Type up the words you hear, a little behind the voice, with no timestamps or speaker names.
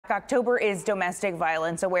back. October is Domestic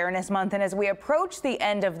Violence Awareness Month, and as we approach the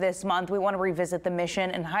end of this month, we want to revisit the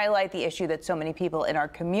mission and highlight the issue that so many people in our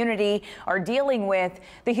community are dealing with.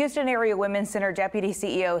 The Houston Area Women's Center Deputy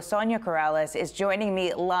CEO Sonia Corrales is joining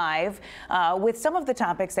me live with some of the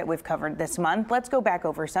topics that we've covered this month. Let's go back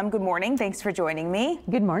over some. Good morning. Thanks for joining me.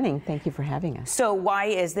 Good morning. Thank you for having us. So why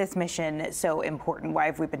is this mission so important? Why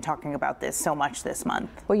have we been talking about this so much this month?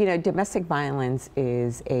 Well, you know, domestic violence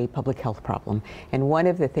is a public health problem. And one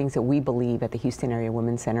of the things that we believe at the Houston Area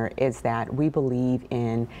Women's Center is that we believe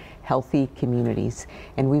in healthy communities,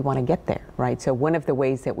 and we want to get there, right? So one of the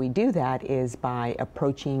ways that we do that is by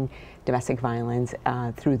approaching domestic violence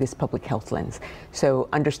through this public health lens. So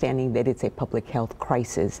understanding that it's a public health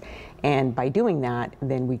crisis. And by doing that,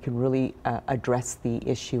 then we can really address the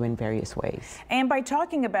issue in various ways. And by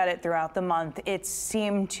talking about it throughout the month, it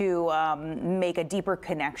seemed to make a deeper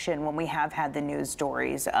connection when we have had the news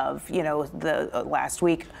stories of, you know, the last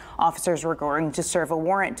week, officers were going to serve a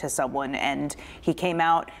warrant to someone and he came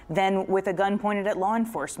out then with a gun pointed at law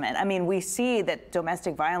enforcement. I mean, we see that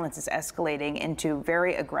domestic violence is escalating into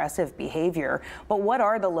very aggressive behavior. But what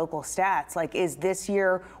are the local stats? Like, is this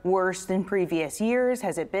year worse than previous years?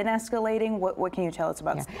 Has it been escalating? What can you tell us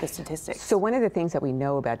about the statistics? So one of the things that we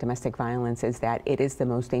know about domestic violence is that it is the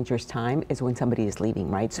most dangerous time is when somebody is leaving,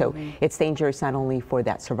 right? So it's dangerous not only for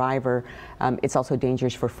that survivor, it's also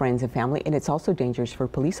dangerous for friends and family, and it's also dangerous for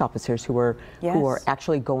police officers who are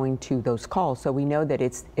actually going to those calls. So we know that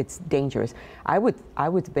it's dangerous. I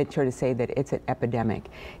would venture to say that it's an epidemic.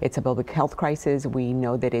 It's a public health crisis. We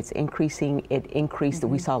know that it's increasing. It increased.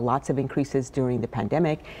 We saw lots of increases during the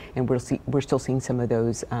pandemic, and we're still seeing some of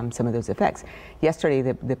those effects. Yesterday,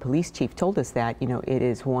 the police chief told us that, you know, it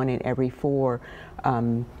is 1 in every 4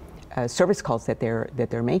 service calls that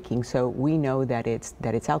they're making. So we know that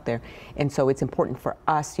it's out there, and so it's important for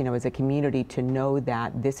us, you know, as a community, to know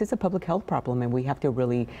that this is a public health problem, and we have to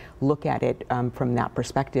really look at it from that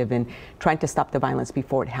perspective. And trying to stop the violence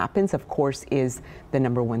before it happens, of course, is the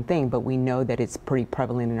 #1 thing. But we know that it's pretty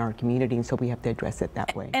prevalent in our community, and so we have to address it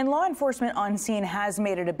that way. And law enforcement on scene has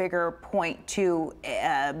made it a bigger point to,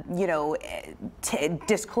 you know,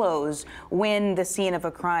 disclose when the scene of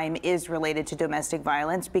a crime is related to domestic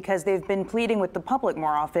violence, because they've been pleading with the public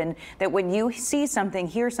more often that when you see something,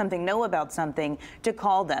 hear something, know about something, to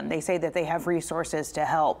call them. They say that they have resources to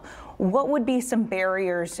help. What would be some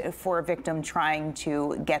barriers for a victim trying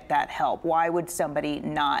to get that help? Why would somebody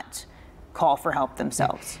not call for help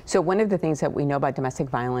themselves? So one of the things that we know about domestic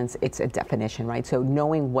violence, it's a definition, right? So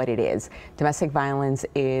knowing what it is. Domestic violence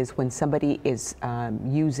is when somebody is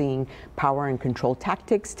using power and control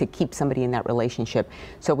tactics to keep somebody in that relationship.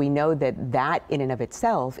 So we know that that in and of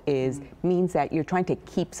itself means that you're trying to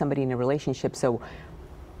keep somebody in a relationship. So,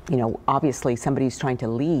 you know, obviously somebody's trying to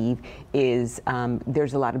leave is,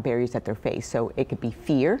 there's a lot of barriers that they're faced. So it could be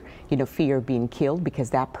fear, you know, fear of being killed because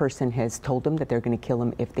that person has told them that they're going to kill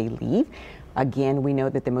them if they leave. Again, we know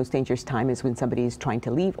that the most dangerous time is when somebody is trying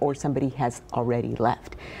to leave or somebody has already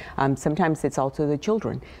left. Sometimes it's also the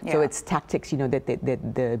children. So it's tactics, you know, that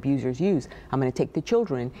the abusers use. I'm going to take the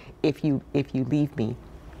children if you leave me.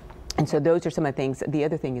 And so those are some of the things. The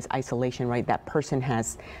other thing is isolation, right? That person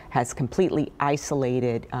has completely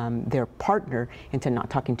isolated their partner into not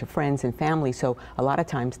talking to friends and family. So a lot of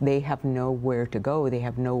times they have nowhere to go. They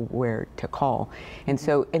have nowhere to call. And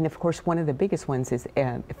so, and of course, one of the biggest ones is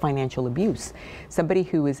financial abuse. Somebody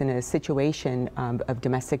who is in a situation of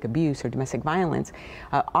domestic abuse or domestic violence,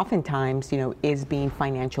 oftentimes, you know, is being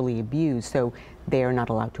financially abused. So they are not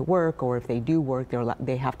allowed to work, or if they do work,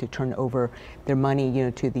 they have to turn over their money, you know,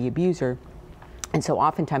 to the abuser. And so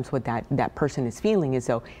oftentimes what that person is feeling is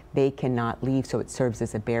though they cannot leave, so it serves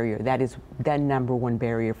as a barrier. That is the #1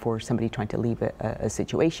 barrier for somebody trying to leave a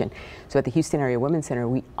situation. So at the Houston Area Women's Center,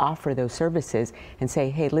 we offer those services and say,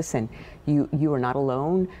 hey, listen, you are not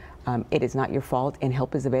alone. It is not your fault, and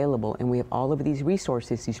help is available. And we have all of these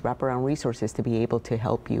resources, these wraparound resources, to be able to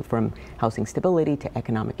help you, from housing stability to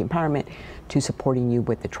economic empowerment to supporting you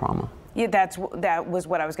with the trauma. Yeah, that was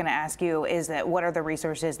what I was going to ask you, is that what are the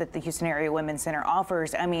resources that the Houston Area Women's Center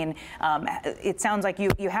offers? I mean, it sounds like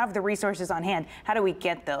you have the resources on hand. How do we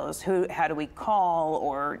get those? How do we call,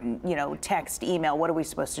 or, you know, text, email? What are we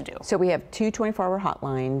supposed to do? So we have 2 24-hour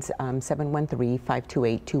hotlines.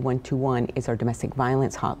 713-528-2121 is our domestic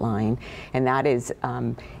violence hotline, and that is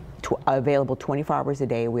available 24 hours a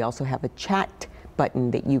day. We also have a chat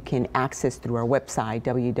button that you can access through our website,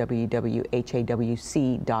 www.hawc.org,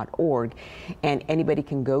 and anybody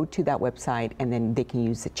can go to that website and then they can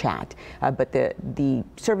use the chat. But the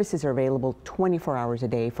services are available 24 hours a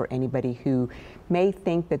day for anybody who may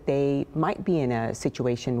think that they might be in a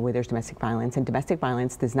situation where there's domestic violence. And domestic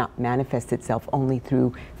violence does not manifest itself only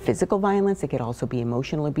through physical violence. It could also be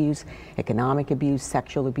emotional abuse, economic abuse,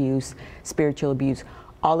 sexual abuse, spiritual abuse,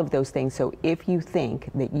 all of those things. So if you think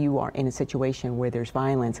that you are in a situation where there's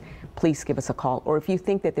violence, please give us a call. Or if you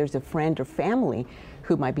think that there's a friend or family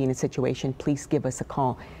who might be in a situation, please give us a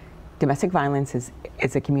call. Domestic violence is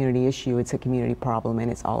a community issue, it's a community problem,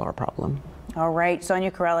 and it's all our problem. All right,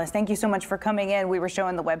 Sonia Corrales, thank you so much for coming in. We were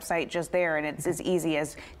showing the website just there, and it's as easy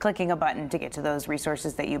as clicking a button to get to those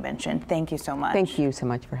resources that you mentioned. Thank you so much. Thank you so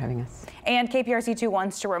much for having us. And KPRC2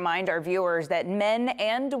 wants to remind our viewers that men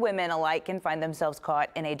and women alike can find themselves caught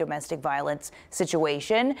in a domestic violence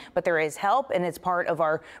situation, but there is help, and it's part of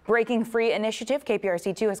our Breaking Free initiative.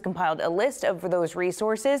 KPRC2 has compiled a list of those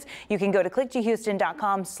resources. You can go to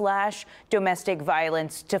click2houston.com/domestic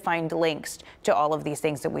violence to find links to all of these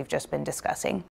things that we've just been discussing.